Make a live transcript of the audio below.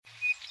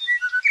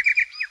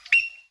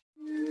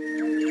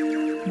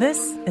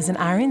This is an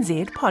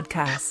RNZ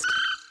podcast.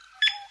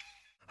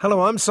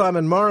 Hello, I'm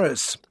Simon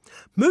Morris.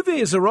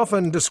 Movies are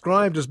often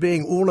described as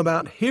being all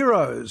about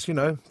heroes,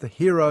 the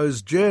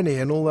hero's journey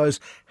and all those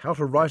how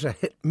to write a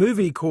hit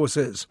movie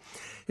courses.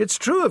 It's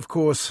true, of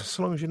course, as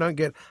long as you don't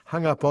get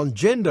hung up on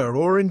gender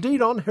or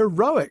indeed on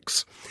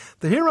heroics.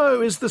 The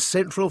hero is the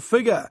central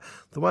figure,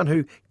 the one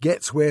who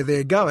gets where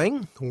they're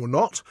going, or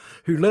not,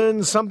 who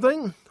learns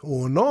something,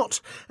 or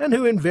not, and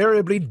who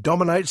invariably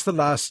dominates the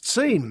last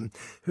scene.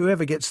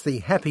 Whoever gets the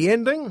happy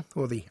ending,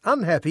 or the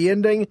unhappy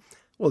ending,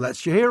 well,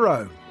 that's your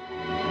hero.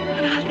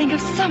 And I'll think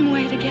of some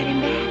way to get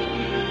him back.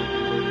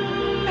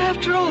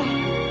 After all,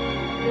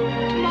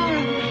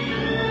 tomorrow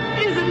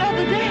is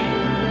another day.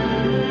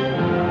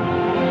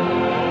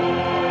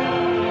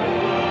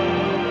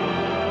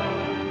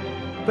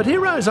 But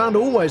heroes aren't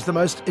always the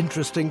most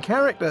interesting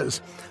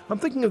characters. I'm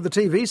thinking of the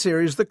TV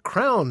series The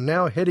Crown,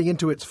 now heading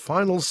into its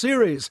final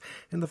series,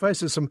 in the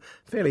face of some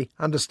fairly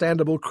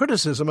understandable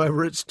criticism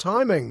over its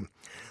timing.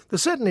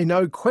 There's certainly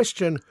no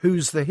question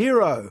who's the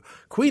hero.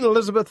 Queen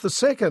Elizabeth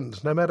II,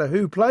 no matter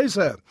who plays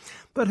her.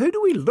 But who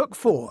do we look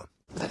for?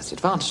 That's the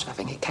advantage of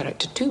having a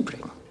character to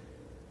bring.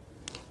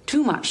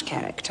 Too much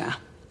character,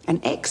 an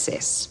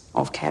excess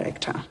of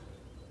character.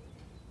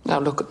 Now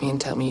look at me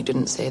and tell me you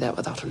didn't say that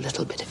without a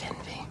little bit of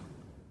envy.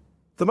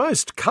 The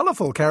most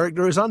colourful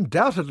character is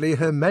undoubtedly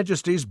Her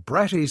Majesty's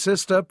bratty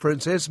sister,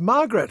 Princess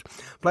Margaret,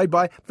 played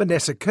by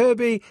Vanessa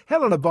Kirby,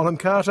 Helena Bonham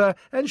Carter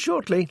and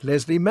shortly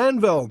Leslie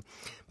Manville.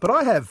 But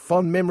I have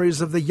fond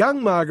memories of the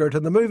young Margaret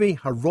in the movie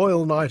A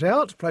Royal Night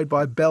Out, played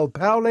by Belle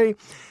Powley,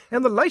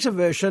 and the later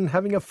version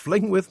having a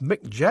fling with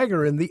Mick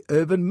Jagger in the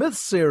Urban Myth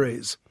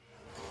series.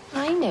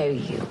 I know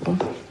you.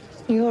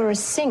 You're a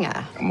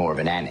singer. More of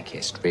an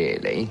anarchist,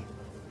 really.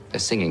 The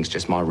singing's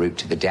just my route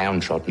to the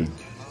downtrodden.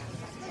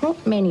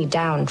 Not many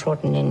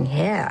downtrodden in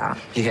here.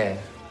 Yeah,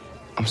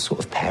 I'm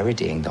sort of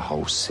parodying the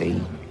whole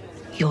scene.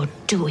 You're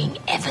doing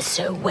ever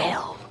so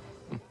well.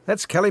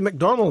 That's Kelly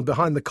MacDonald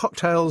behind the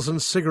cocktails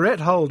and cigarette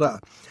holder.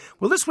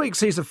 Well, this week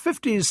sees a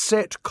 50s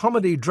set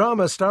comedy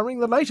drama starring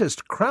the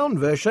latest Crown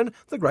version,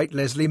 the great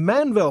Leslie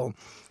Manville.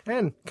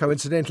 And,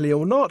 coincidentally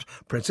or not,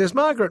 Princess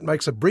Margaret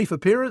makes a brief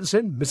appearance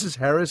in Mrs.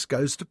 Harris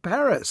Goes to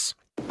Paris.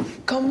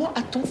 Comment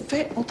a-t-on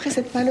fait entrer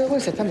cette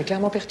malheureuse? Cette femme est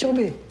clairement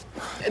perturbée.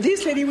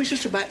 This lady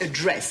wishes to buy a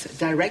dress.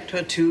 Direct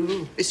her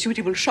to a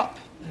suitable shop.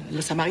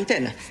 Le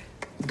Samaritaine.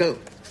 Go.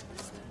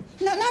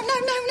 No, hang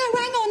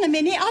on a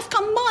minute. I've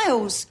come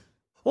miles.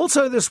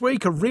 Also this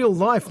week, a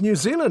real-life New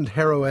Zealand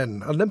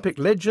heroine, Olympic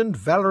legend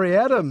Valerie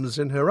Adams,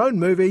 in her own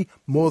movie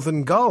More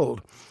Than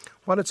Gold.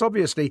 While it's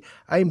obviously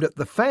aimed at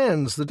the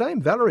fans, the Dame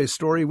Valerie's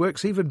story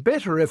works even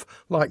better if,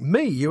 like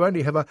me, you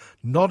only have a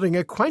nodding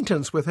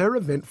acquaintance with her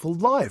eventful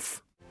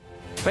life.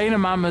 Being a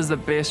mum is the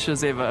best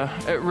shiz ever.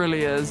 It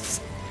really is.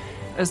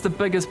 It's the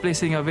biggest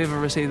blessing I've ever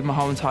received in my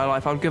whole entire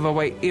life. I'd give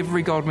away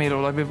every gold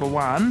medal I've ever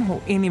won,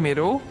 or any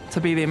medal,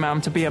 to be their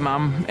mum, to be a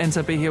mum, and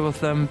to be here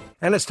with them.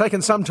 And it's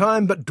taken some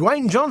time, but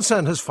Dwayne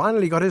Johnson has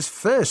finally got his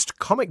first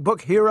comic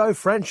book hero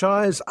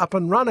franchise up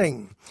and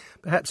running.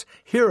 Perhaps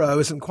hero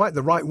isn't quite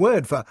the right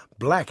word for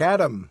Black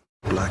Adam.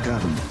 Black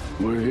Adam.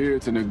 We're here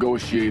to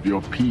negotiate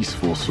your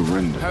peaceful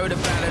surrender. Heard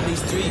about at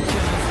least 3 killings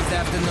this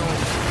afternoon.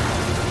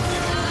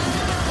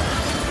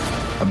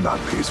 I'm not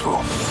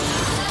peaceful.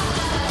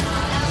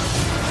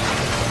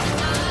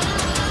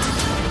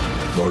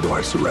 Nor do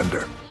I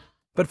surrender.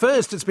 But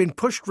first, it's been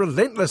pushed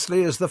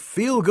relentlessly as the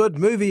feel-good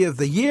movie of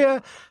the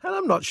year, and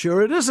I'm not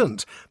sure it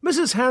isn't.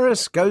 Mrs.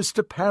 Harris Goes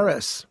to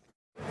Paris.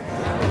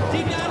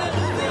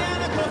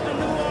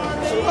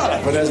 Well,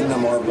 if it isn't a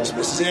marvellous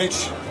Mrs.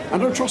 H.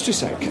 And our trusty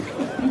sidekick.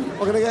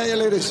 What can I get you,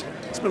 ladies?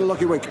 It's been a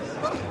lucky week.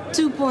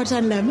 2 port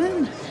and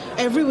lemon.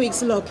 Every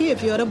week's lucky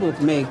if you're a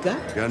bookmaker.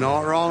 You're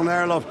not wrong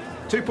there, love.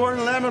 2 port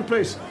and lemon,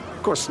 please.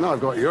 Of course, now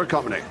I've got your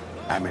company.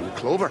 I'm in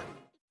Clover.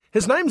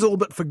 His name's all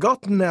but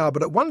forgotten now,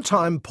 but at one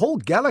time Paul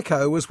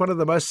Gallico was one of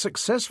the most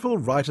successful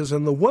writers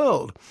in the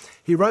world.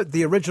 He wrote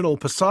the original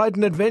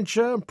Poseidon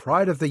Adventure,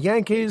 Pride of the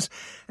Yankees,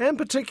 and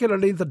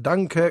particularly the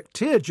Dunkirk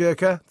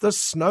tearjerker, The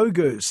Snow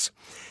Goose.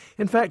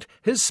 In fact,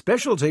 his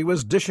specialty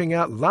was dishing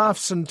out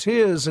laughs and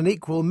tears in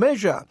equal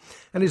measure,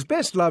 and his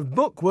best-loved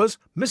book was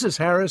Mrs.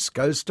 Harris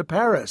Goes to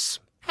Paris.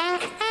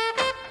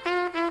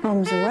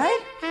 Mum's away.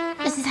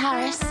 Mrs.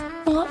 Harris,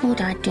 what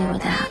would I do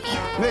without you?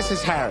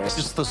 Mrs. Harris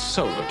is the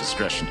soul of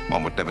discretion.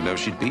 One would never know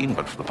she'd been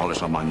but for the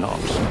polish on my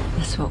knobs.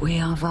 That's what we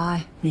are,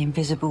 Vi, the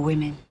Invisible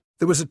Women.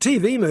 There was a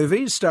TV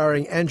movie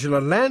starring Angela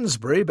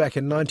Lansbury back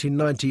in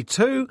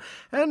 1992,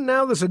 and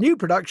now there's a new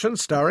production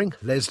starring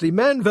Leslie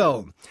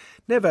Manville.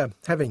 Never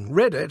having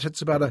read it,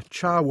 it's about a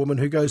charwoman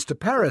who goes to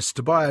Paris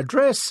to buy a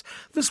dress.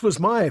 This was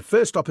my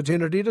first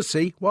opportunity to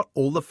see what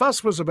all the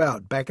fuss was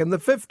about back in the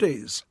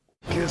 50s.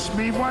 Kiss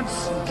me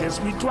once,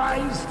 kiss me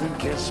twice, then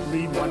kiss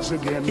me once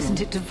again.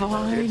 Isn't it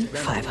divine?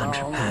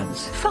 £500.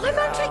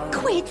 500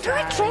 quid for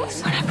a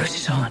dress? When I put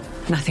it on,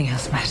 nothing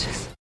else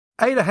matters.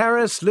 Ada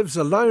Harris lives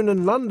alone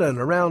in London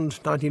around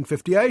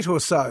 1958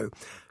 or so.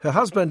 Her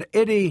husband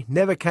Eddie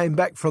never came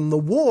back from the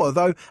war,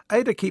 though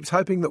Ada keeps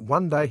hoping that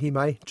one day he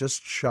may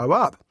just show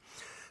up.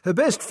 Her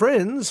best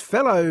friends,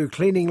 fellow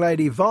cleaning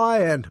lady Vi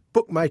and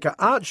bookmaker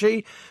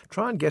Archie,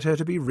 try and get her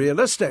to be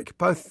realistic,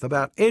 both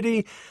about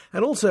Eddie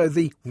and also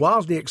the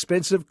wildly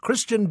expensive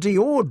Christian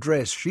Dior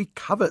dress she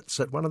covets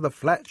at one of the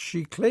flats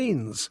she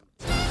cleans.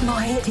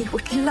 My Eddie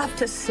would love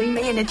to see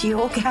me in a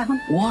Dior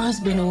gown. War's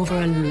been over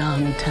a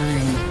long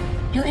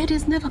time. Your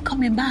Eddie's never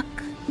coming back.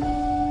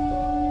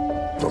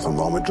 Nothing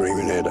wrong with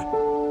dreaming, Ada.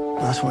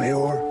 That's what you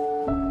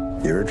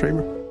are. You're a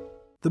dreamer.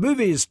 The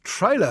movie's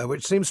trailer,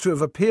 which seems to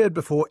have appeared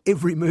before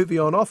every movie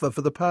on offer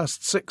for the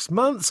past 6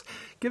 months,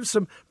 gives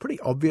some pretty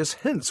obvious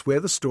hints where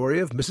the story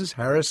of Mrs.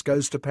 Harris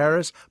Goes to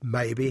Paris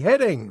may be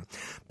heading.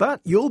 But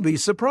you'll be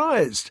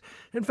surprised.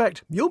 In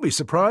fact, you'll be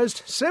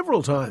surprised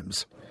several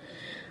times.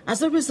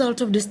 As a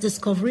result of this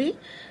discovery,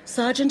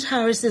 Sergeant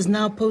Harris is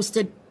now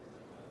posted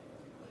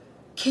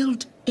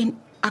killed in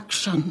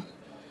action.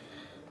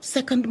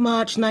 2nd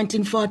March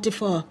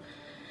 1944.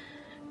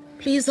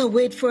 Please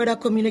await further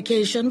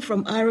communication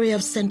from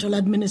RAF Central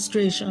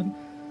Administration.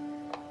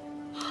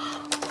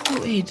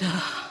 Oh,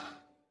 Ada.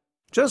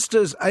 Just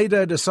as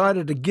Ada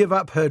decided to give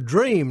up her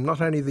dream, not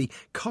only the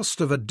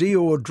cost of a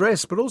Dior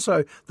dress, but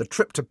also the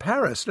trip to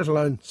Paris, let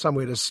alone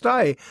somewhere to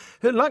stay,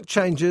 her luck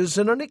changes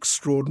in an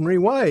extraordinary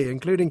way,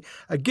 including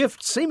a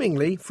gift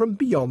seemingly from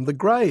beyond the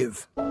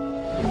grave.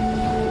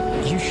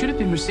 You should have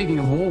been receiving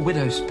a war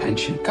widow's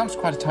pension. Comes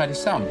quite a tidy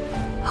sum.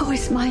 Oh,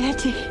 it's my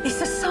Eddie. It's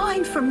a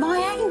sign from my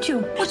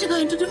angel. What are you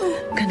going to do?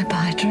 I'm going to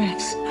buy a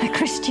dress. A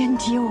Christian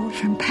Dior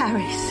from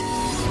Paris.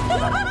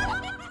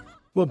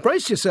 Well,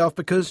 brace yourself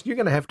because you're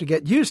going to have to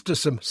get used to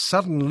some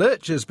sudden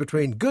lurches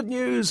between good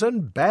news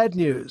and bad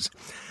news.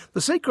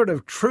 The secret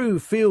of true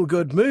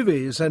feel-good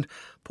movies, and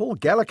Paul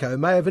Gallico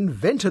may have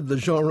invented the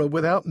genre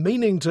without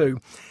meaning to,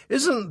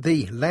 isn't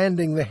the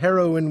landing the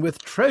heroine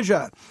with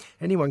treasure.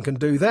 Anyone can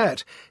do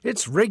that.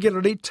 It's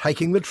regularly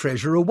taking the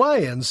treasure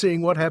away and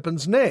seeing what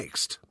happens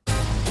next.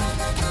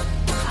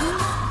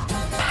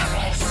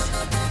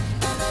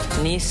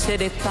 Ni ses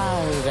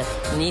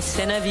départs, ni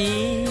ses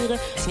navires.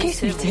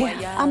 Excuse me,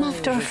 dear. I'm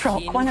after a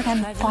frock, one of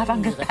them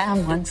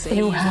 £500 ones.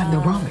 You have the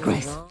wrong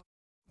address.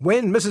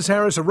 When Mrs.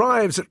 Harris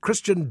arrives at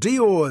Christian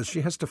Dior's,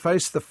 she has to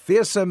face the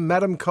fearsome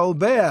Madame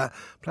Colbert,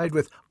 played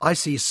with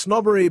icy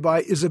snobbery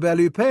by Isabelle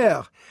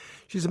Huppert.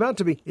 She's about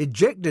to be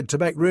ejected to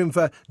make room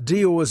for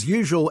Dior's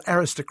usual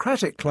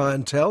aristocratic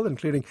clientele,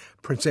 including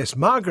Princess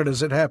Margaret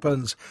as it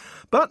happens.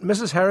 But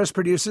Mrs. Harris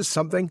produces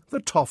something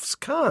the toffs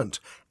can't.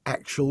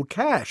 Actual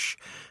cash.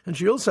 And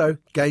she also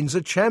gains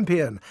a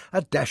champion,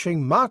 a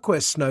dashing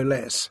marquess no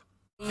less.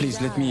 Please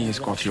let me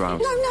escort you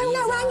out.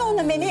 No, hang on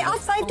a minute.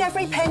 I've saved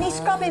every penny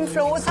scrubbing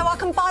floors so I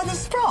can buy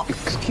this frock.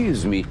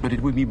 Excuse me, but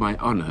it would be my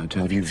honour to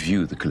have you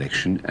view the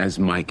collection as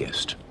my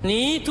guest.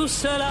 Ni tout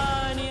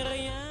cela, ni rien.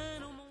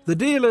 The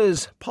deal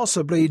is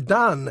possibly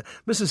done.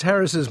 Mrs.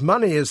 Harris's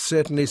money is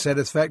certainly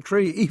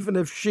satisfactory, even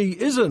if she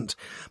isn't.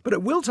 But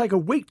it will take a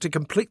week to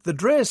complete the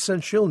dress,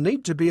 and she'll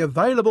need to be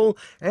available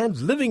and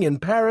living in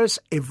Paris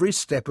every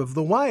step of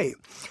the way.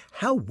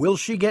 How will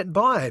she get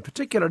by,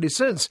 particularly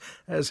since,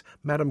 as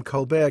Madame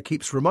Colbert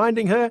keeps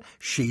reminding her,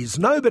 she's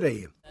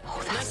nobody?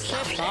 Oh, that's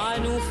lovely.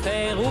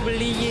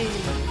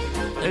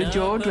 A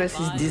Dior dress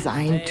is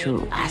designed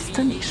to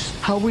astonish.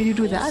 How will you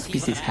do that,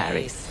 Mrs.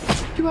 Harris?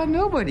 You are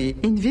nobody,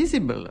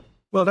 invisible.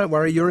 Well, don't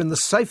worry, you're in the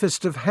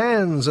safest of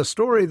hands, a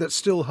story that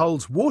still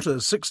holds water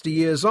 60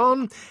 years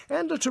on,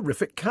 and a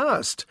terrific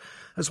cast.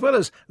 As well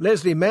as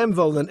Leslie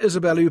Manville and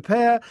Isabelle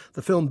Huppert,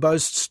 the film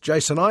boasts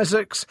Jason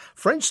Isaacs,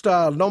 French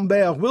star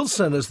Lambert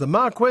Wilson as the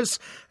Marquis,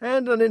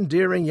 and an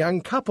endearing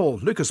young couple,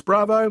 Lucas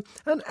Bravo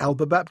and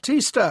Alba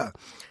Baptista.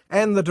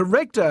 And the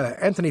director,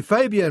 Anthony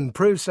Fabian,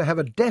 proves to have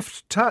a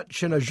deft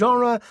touch in a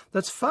genre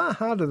that's far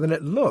harder than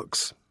it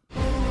looks.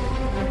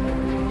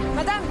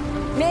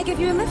 Madame, may I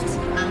give you a lift?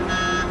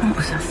 What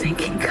was I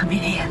thinking coming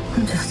here?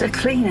 I'm just a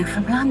cleaner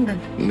from London.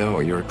 No,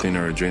 you're a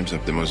cleaner who dreams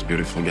up the most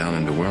beautiful gown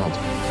in the world.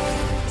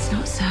 It's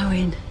not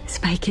sewing, it's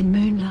making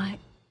moonlight.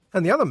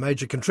 And the other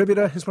major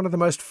contributor is one of the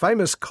most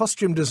famous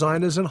costume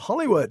designers in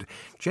Hollywood.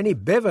 Jenny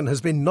Bevan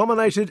has been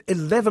nominated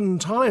 11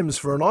 times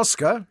for an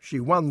Oscar. She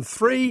won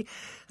 3,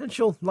 and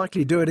she'll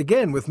likely do it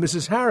again with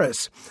Mrs.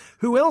 Harris.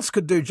 Who else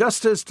could do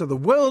justice to the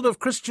world of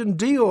Christian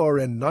Dior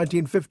in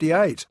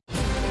 1958?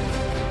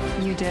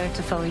 You dare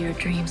to follow your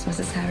dreams,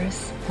 Mrs.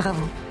 Harris.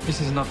 Bravo.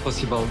 This is not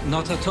possible.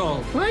 Not at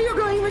all. Where are you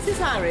going, Mrs.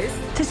 Harris?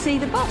 To see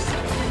the boss.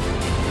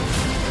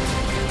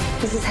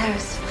 Mrs.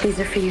 Harris, these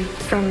are for you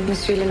from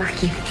Monsieur le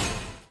Marquis.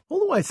 All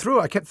the way through,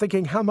 I kept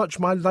thinking how much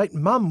my late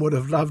mum would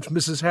have loved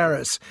Mrs.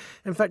 Harris.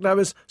 In fact, I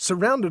was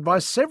surrounded by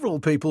several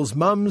people's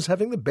mums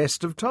having the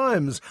best of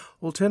times,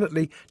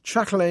 alternately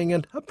chuckling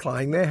and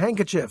applying their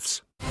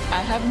handkerchiefs. I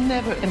have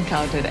never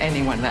encountered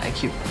anyone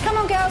like you. Come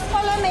on, girls,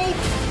 follow me.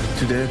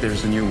 Today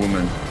there's a new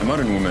woman, a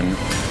modern woman.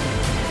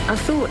 I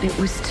thought it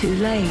was too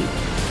late.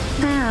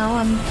 Now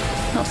I'm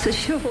not so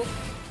sure.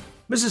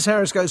 Mrs.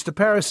 Harris Goes to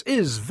Paris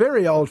is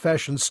very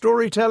old-fashioned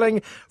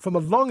storytelling from a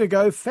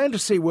long-ago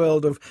fantasy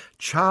world of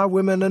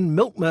charwomen and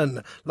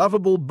milkmen,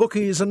 lovable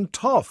bookies and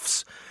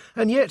toffs.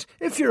 And yet,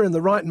 if you're in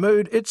the right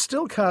mood, it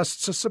still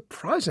casts a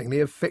surprisingly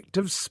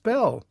effective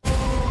spell.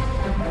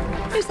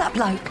 Who's that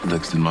bloke?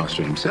 Looks the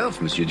master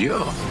himself, Monsieur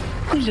Dior.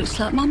 He looks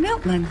like my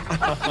milkman.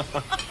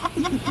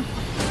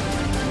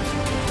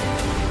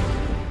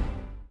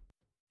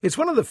 It's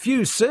one of the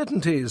few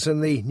certainties in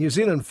the New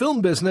Zealand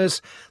film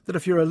business that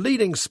if you're a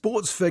leading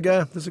sports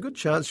figure, there's a good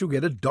chance you'll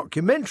get a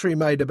documentary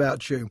made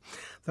about you.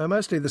 Though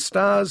mostly the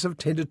stars have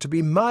tended to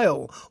be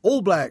male,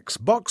 All Blacks,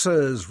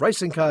 boxers,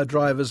 racing car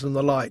drivers and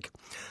the like.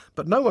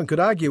 But no one could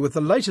argue with the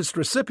latest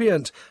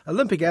recipient,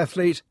 Olympic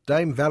athlete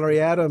Dame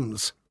Valerie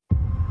Adams.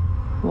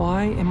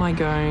 Why am I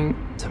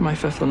going to my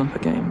 5th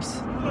Olympic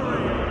Games?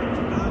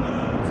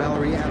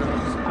 Valerie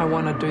Adams. I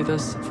want to do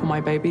this for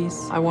my babies.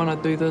 I want to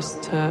do this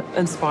to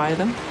inspire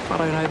them. But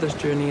I know this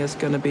journey is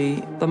going to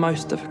be the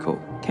most difficult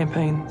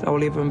campaign that I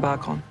will ever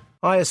embark on.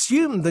 I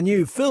assume the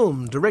new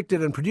film,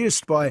 directed and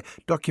produced by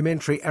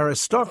documentary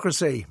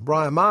Aristocracy,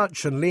 Brian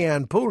March and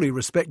Leanne Pooley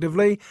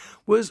respectively,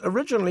 was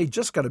originally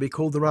just going to be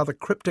called the rather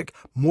cryptic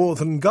More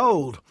Than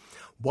Gold.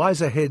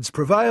 Wiser heads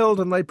prevailed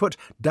and they put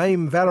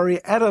Dame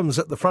Valerie Adams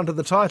at the front of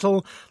the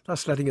title,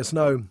 thus letting us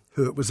know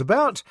who it was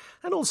about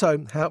and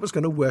also how it was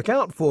going to work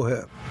out for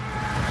her.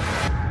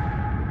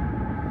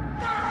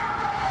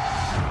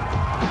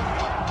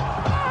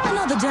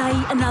 Another day,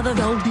 another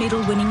gold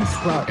medal winning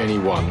throw.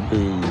 Anyone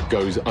who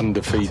goes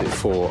undefeated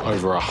for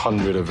over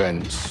 100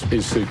 events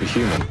is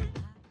superhuman.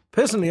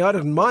 Personally, I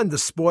didn't mind the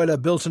spoiler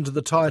built into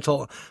the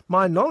title.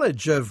 My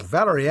knowledge of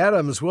Valerie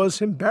Adams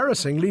was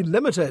embarrassingly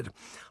limited.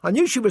 I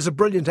knew she was a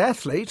brilliant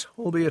athlete,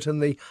 albeit in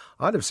the,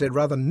 I'd have said,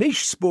 rather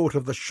niche sport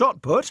of the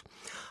shot put.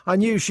 I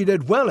knew she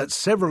did well at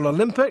several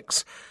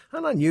Olympics,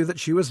 and I knew that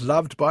she was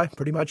loved by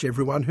pretty much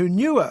everyone who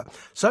knew her.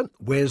 So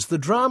where's the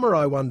drama,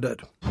 I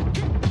wondered?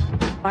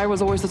 I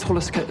was always the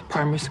tallest kid at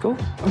primary school.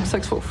 I'm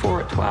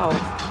 6'4" at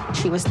 12.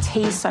 She was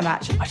teased so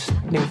much, I just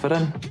never fit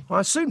in.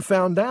 I soon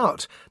found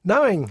out.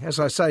 Knowing, as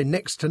I say,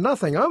 next to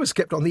nothing, I was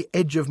kept on the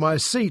edge of my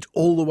seat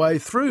all the way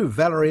through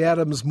Valerie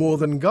Adams' More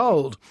Than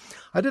Gold.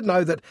 I did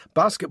know that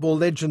basketball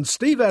legend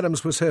Steve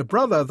Adams was her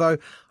brother, though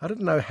I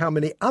didn't know how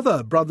many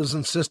other brothers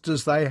and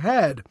sisters they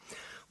had.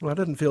 Well, I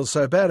didn't feel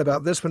so bad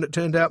about this when it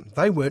turned out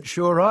they weren't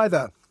sure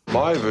either.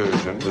 My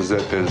version is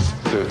that there's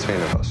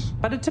 13 of us.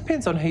 But it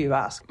depends on who you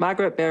ask.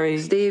 Margaret, Barry,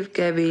 Steve,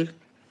 Gabby,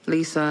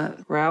 Lisa,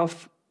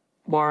 Ralph,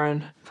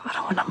 Warren. I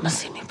don't want to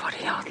miss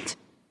anybody out.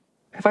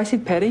 Have I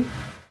said Paddy?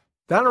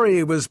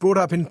 Valerie was brought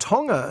up in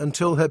Tonga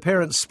until her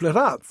parents split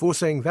up,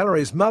 forcing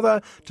Valerie's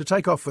mother to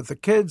take off with the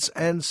kids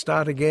and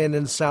start again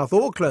in South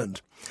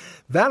Auckland.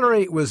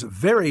 Valerie was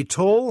very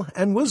tall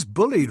and was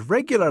bullied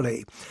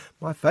regularly.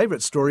 My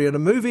favourite story in a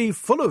movie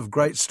full of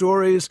great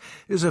stories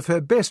is of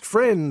her best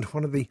friend,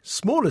 one of the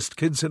smallest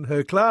kids in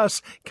her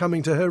class,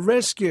 coming to her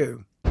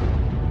rescue.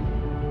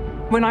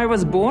 When I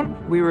was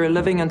born, we were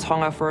living in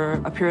Tonga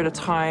for a period of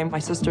time. My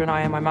sister and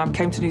I and my mum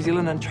came to New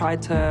Zealand and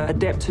tried to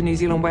adapt to New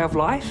Zealand way of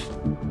life.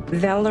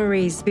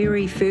 Valerie's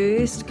very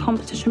first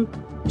competition,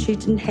 she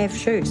didn't have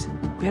shoes.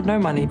 We had no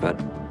money,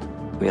 but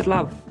we had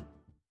love.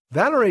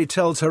 Valerie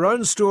tells her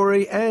own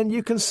story, and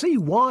you can see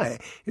why.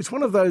 It's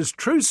one of those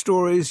true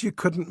stories you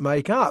couldn't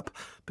make up.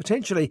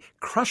 Potentially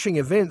crushing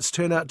events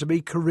turn out to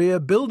be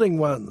career-building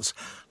ones,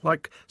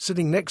 like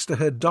sitting next to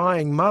her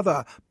dying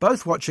mother,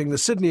 both watching the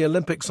Sydney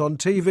Olympics on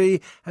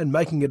TV and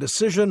making a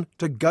decision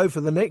to go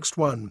for the next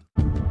one.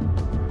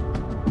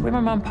 When my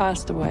mum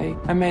passed away,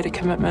 I made a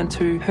commitment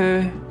to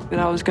her that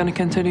I was going to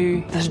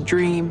continue this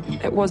dream.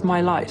 It was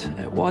my light.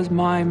 It was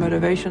my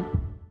motivation.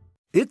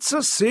 It's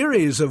a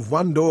series of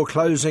one door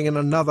closing and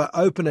another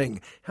opening.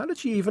 How did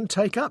she even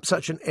take up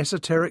such an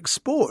esoteric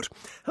sport?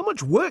 How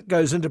much work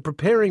goes into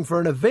preparing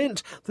for an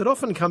event that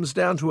often comes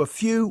down to a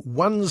few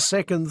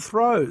 1-second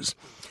throws?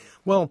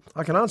 Well,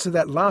 I can answer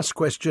that last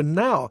question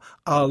now.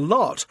 A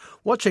lot.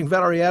 Watching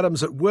Valerie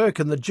Adams at work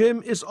in the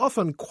gym is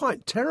often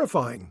quite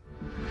terrifying.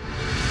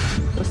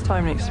 This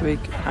time next week,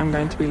 I'm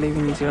going to be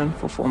leaving New Zealand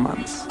for 4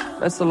 months.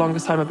 That's the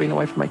longest time I've been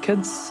away from my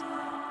kids.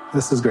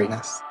 This is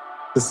greatness.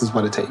 This is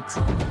what it takes.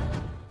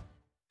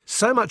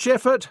 So much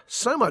effort,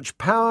 so much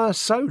power,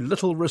 so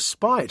little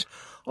respite.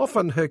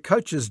 Often her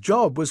coach's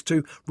job was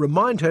to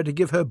remind her to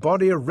give her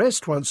body a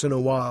rest once in a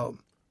while.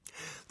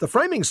 The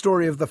framing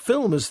story of the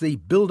film is the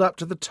build-up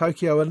to the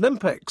Tokyo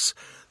Olympics.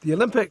 The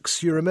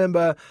Olympics, you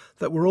remember,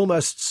 that were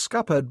almost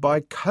scuppered by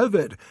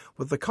COVID,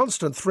 with the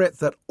constant threat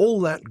that all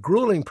that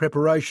gruelling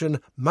preparation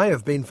may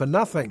have been for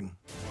nothing.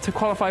 To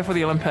qualify for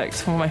the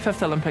Olympics, for my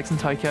 5th Olympics in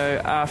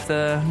Tokyo,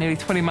 after nearly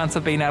 20 months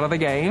of being out of the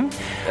game,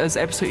 is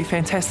absolutely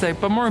fantastic.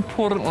 But more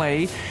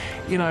importantly,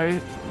 you know,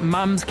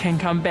 mums can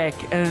come back,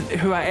 and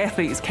who are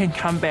athletes can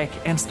come back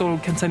and still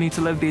continue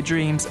to live their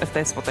dreams if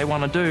that's what they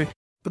want to do.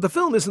 But the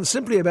film isn't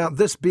simply about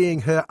this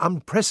being her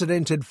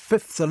unprecedented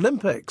 5th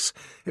Olympics.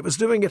 It was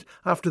doing it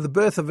after the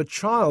birth of a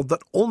child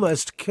that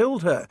almost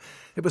killed her.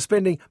 It was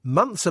spending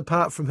months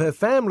apart from her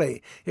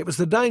family. It was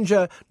the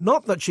danger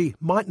not that she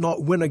might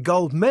not win a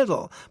gold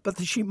medal, but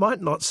that she might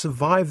not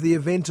survive the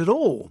event at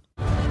all.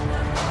 I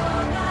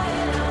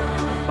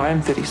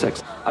am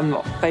 36. I'm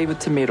not favoured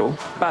to medal,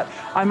 but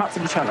I'm up to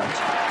the challenge.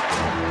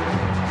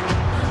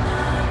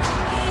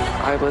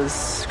 I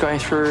was going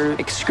through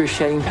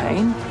excruciating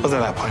pain. It was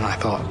at that point I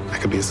thought I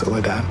could be a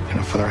solo dad,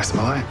 for the rest of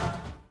my life.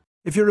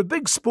 If you're a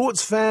big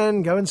sports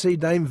fan, go and see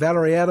Dame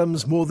Valerie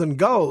Adams' More Than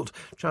Gold.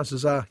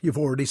 Chances are you've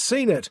already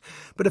seen it.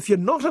 But if you're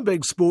not a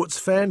big sports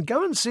fan,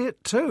 go and see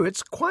it too.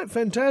 It's quite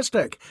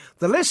fantastic.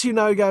 The less you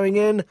know going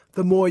in,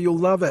 the more you'll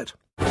love it.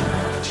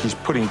 She's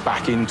putting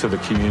back into the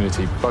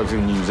community, both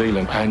in New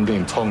Zealand and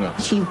in Tonga.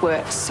 She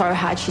works so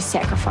hard, she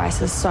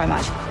sacrifices so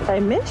much. I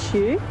miss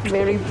you.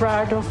 Very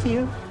proud of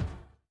you.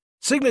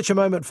 Signature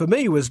moment for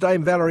me was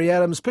Dame Valerie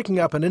Adams picking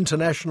up an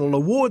international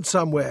award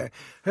somewhere.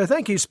 Her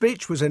thank you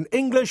speech was in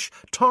English,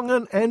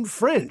 Tongan and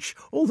French,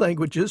 all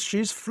languages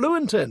she's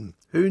fluent in.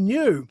 Who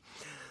knew?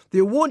 The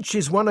awards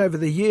she's won over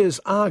the years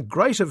are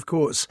great, of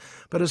course,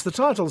 but as the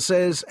title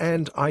says,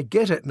 and I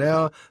get it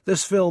now,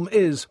 this film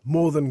is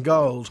more than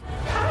gold.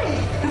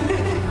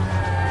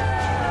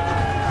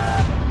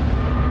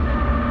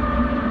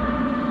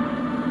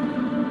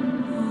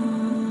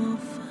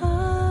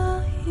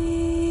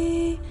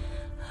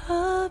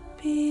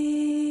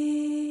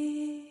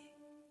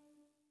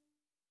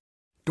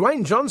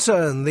 Dwayne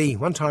Johnson, the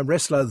one-time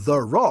wrestler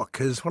The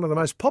Rock, is one of the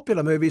most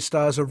popular movie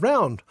stars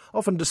around,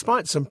 often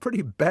despite some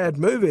pretty bad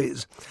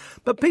movies.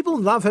 But people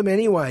love him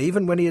anyway,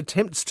 even when he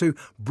attempts to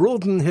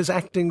broaden his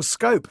acting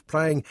scope,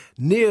 playing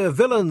near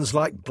villains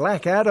like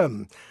Black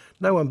Adam.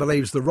 No one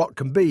believes The Rock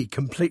can be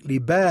completely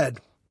bad.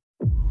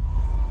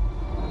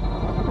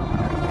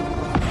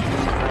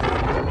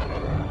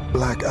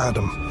 Black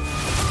Adam.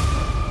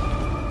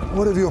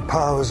 What have your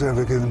powers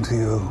ever given to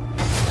you?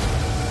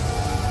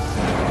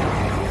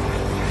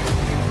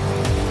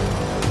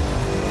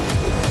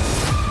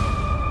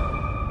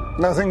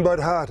 Nothing but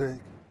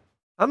heartache.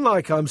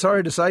 Unlike, I'm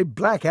sorry to say,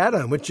 Black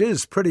Adam, which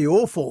is pretty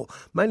awful,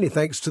 mainly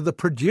thanks to the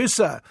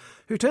producer,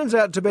 who turns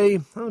out to be,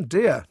 oh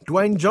dear,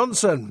 Dwayne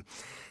Johnson.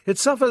 It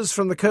suffers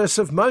from the curse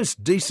of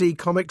most DC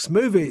Comics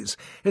movies.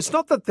 It's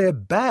not that they're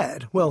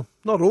bad, well,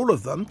 not all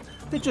of them,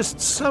 they're just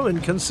so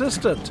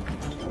inconsistent.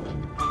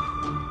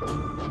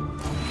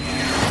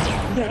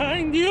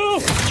 Behind you!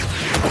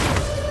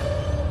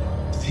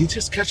 Did he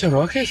just catch a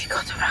rocket? He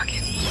got a rocket.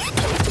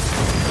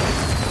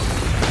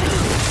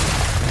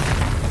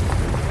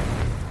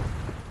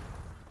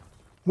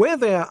 Where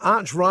their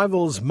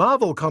arch-rivals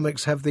Marvel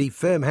Comics have the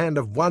firm hand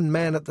of one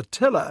man at the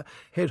tiller,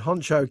 head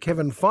honcho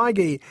Kevin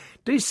Feige,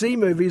 DC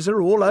movies are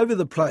all over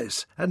the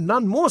place, and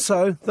none more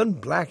so than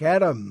Black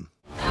Adam.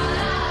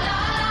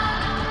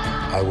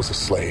 I was a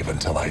slave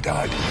until I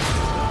died.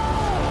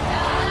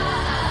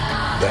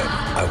 Then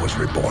I was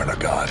reborn a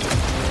god.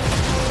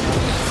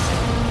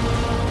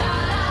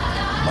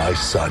 My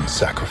son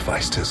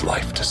sacrificed his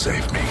life to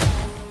save me.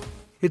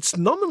 It's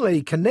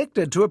nominally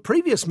connected to a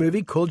previous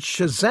movie called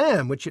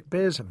Shazam, which it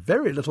bears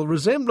very little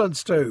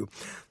resemblance to.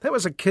 That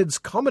was a kids'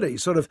 comedy,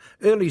 sort of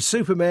early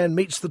Superman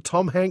meets the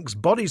Tom Hanks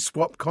body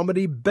swap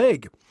comedy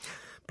Big.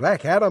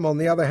 Black Adam, on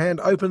the other hand,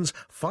 opens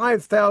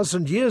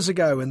 5,000 years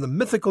ago in the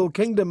mythical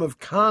kingdom of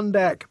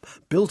Karnak,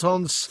 built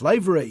on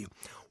slavery.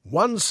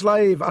 One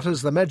slave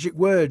utters the magic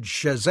word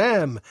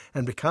Shazam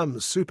and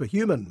becomes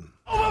superhuman.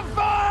 Over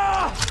fire!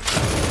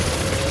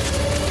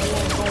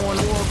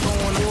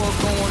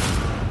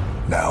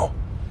 Now,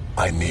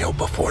 I kneel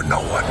before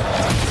no one.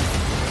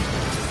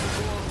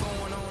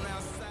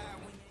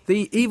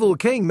 The evil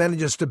king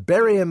manages to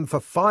bury him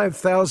for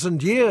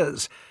 5,000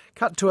 years.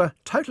 Cut to a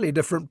totally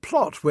different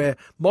plot where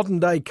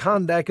modern-day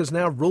Karnak is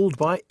now ruled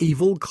by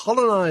evil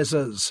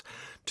colonisers.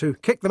 To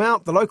kick them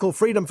out, the local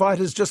freedom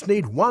fighters just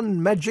need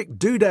one magic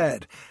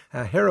doodad.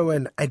 Our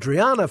heroine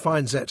Adriana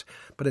finds it,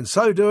 but in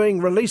so doing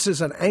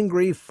releases an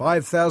angry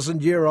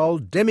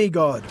 5,000-year-old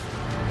demigod.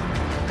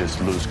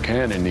 This loose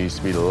cannon needs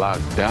to be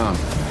locked down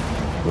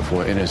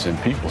before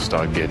innocent people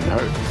start getting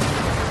hurt.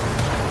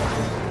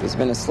 He's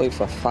been asleep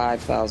for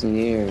 5,000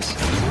 years.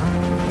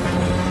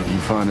 You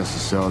find us a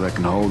cell that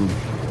can hold him,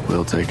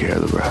 we'll take care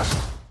of the rest.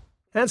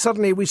 And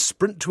suddenly we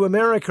sprint to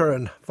America,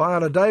 and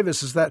Viola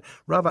Davis is that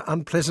rather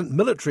unpleasant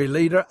military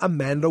leader,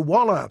 Amanda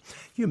Waller.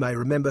 You may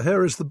remember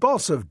her as the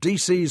boss of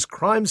DC's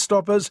Crime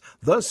Stoppers,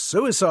 the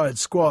Suicide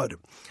Squad.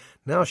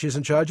 Now she's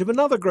in charge of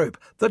another group,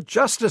 the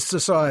Justice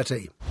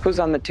Society.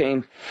 Who's on the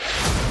team?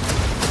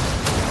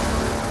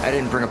 I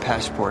didn't bring a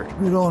passport.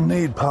 You don't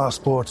need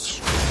passports.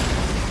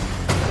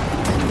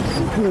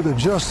 You're the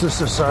Justice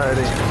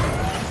Society.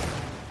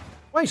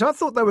 Wait, I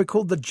thought they were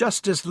called the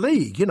Justice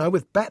League,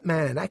 with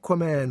Batman,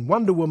 Aquaman,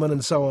 Wonder Woman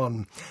and so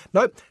on.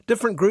 Nope,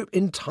 different group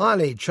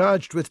entirely,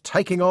 charged with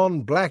taking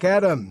on Black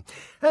Adam.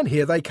 And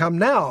here they come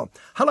now.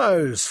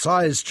 Hello,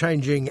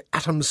 size-changing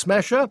atom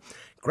smasher.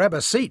 Grab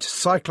a seat,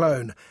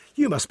 Cyclone.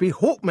 You must be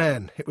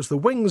Hawkman. It was the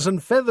wings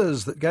and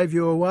feathers that gave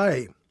you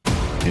away.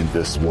 In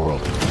this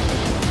world,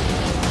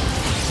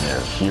 there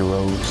are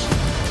heroes.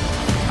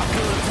 I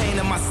feel the pain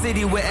in my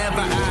city wherever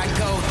I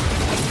go.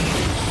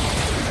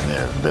 And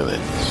there are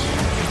villains.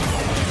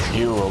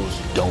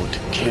 Heroes don't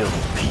kill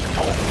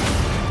people.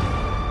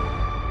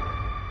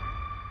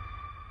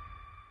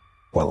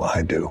 Well,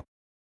 I do.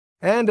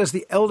 And as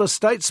the elder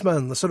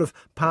statesman, the sort of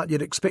part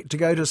you'd expect to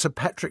go to Sir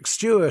Patrick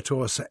Stewart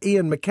or Sir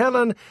Ian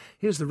McKellen,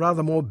 here's the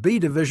rather more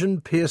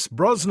B-division Pierce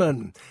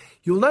Brosnan.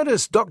 You'll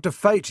notice Dr.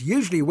 Fate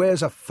usually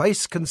wears a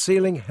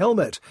face-concealing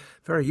helmet.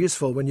 Very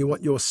useful when you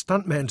want your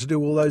stuntman to do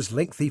all those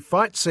lengthy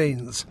fight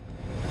scenes.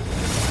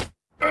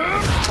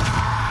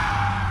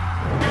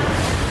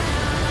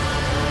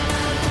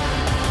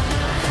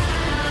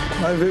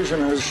 My vision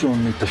has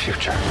shown me the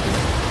future.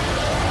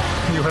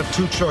 You have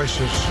two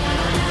choices.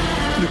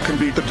 You can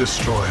be the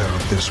destroyer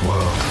of this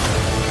world,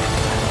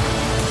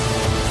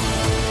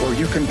 or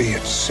you can be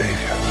its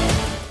savior.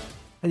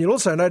 And you'll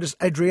also notice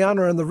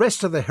Adriana and the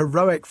rest of the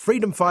heroic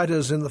freedom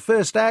fighters in the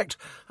first act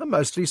are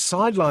mostly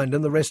sidelined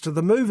in the rest of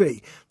the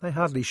movie. They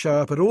hardly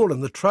show up at all in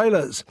the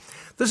trailers.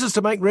 This is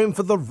to make room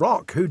for The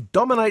Rock, who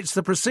dominates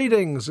the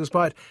proceedings,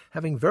 despite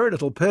having very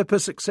little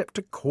purpose except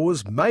to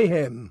cause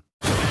mayhem.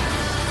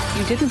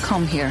 You didn't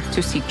come here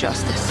to seek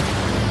justice.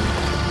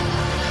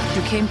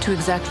 You came to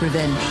exact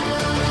revenge.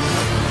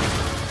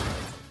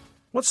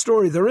 What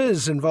story there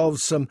is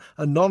involves some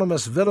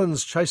anonymous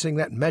villains chasing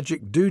that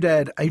magic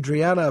doodad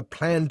Adriana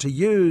planned to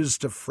use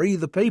to free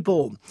the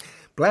people.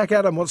 Black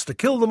Adam wants to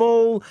kill them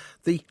all.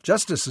 The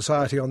Justice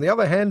Society, on the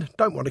other hand,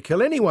 don't want to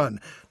kill anyone,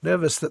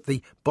 nervous that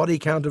the body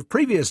count of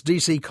previous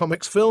DC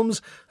Comics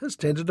films has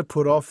tended to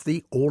put off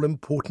the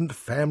all-important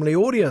family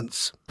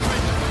audience.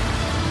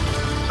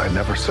 I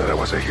never said I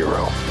was a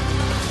hero.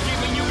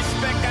 Giving you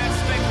respect, I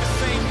expect the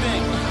same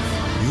thing.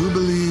 You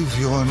believe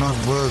you are not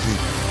worthy,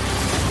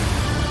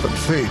 but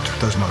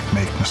fate does not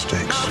make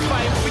mistakes. I'm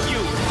fighting for you.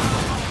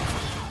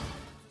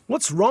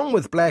 What's wrong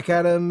with Black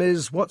Adam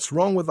is what's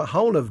wrong with the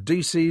whole of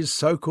DC's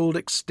so-called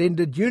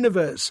extended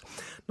universe.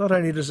 Not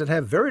only does it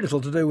have very little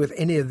to do with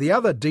any of the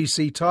other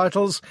DC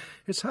titles,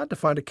 it's hard to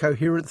find a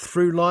coherent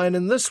through line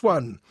in this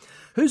one.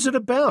 Who's it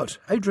about?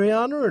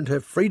 Adriana and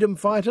her freedom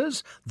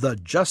fighters? The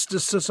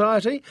Justice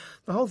Society?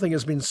 The whole thing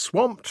has been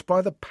swamped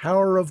by the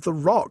power of The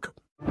Rock.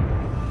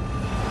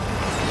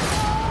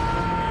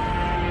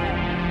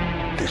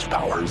 These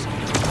powers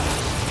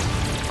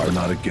are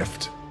not a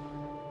gift,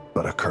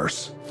 but a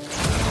curse.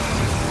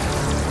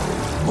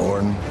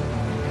 Born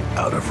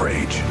out of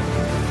rage.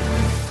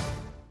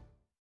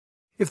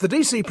 If the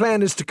DC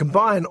plan is to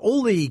combine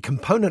all the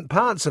component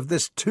parts of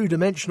this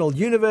two-dimensional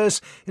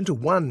universe into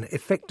one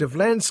effective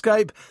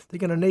landscape, they're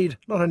going to need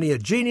not only a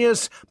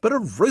genius, but a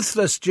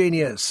ruthless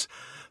genius.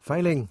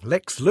 Failing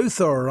Lex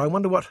Luthor, I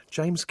wonder what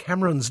James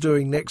Cameron's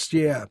doing next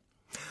year.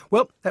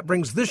 Well, that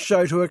brings this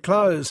show to a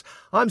close.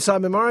 I'm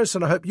Simon Morris,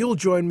 and I hope you'll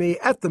join me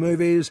at the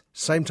movies,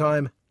 same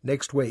time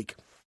next week.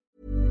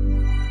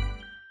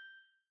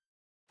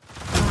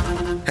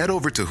 Head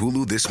over to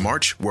Hulu this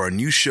March, where our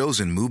new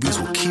shows and movies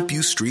will keep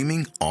you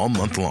streaming all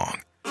month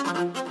long.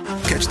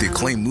 Catch the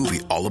acclaimed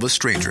movie All of Us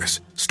Strangers,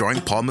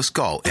 starring Paul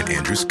Mescal and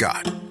Andrew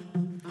Scott.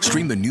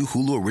 Stream the new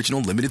Hulu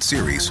original limited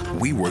series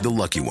We Were the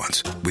Lucky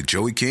Ones with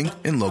Joey King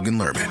and Logan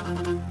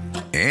Lerman.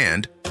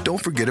 And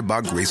don't forget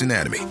about Grey's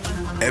Anatomy.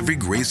 Every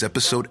Grey's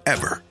episode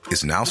ever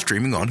is now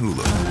streaming on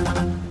Hulu.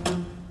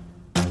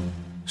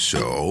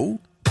 So,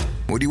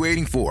 what are you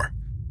waiting for?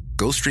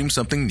 Go stream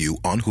something new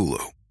on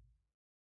Hulu.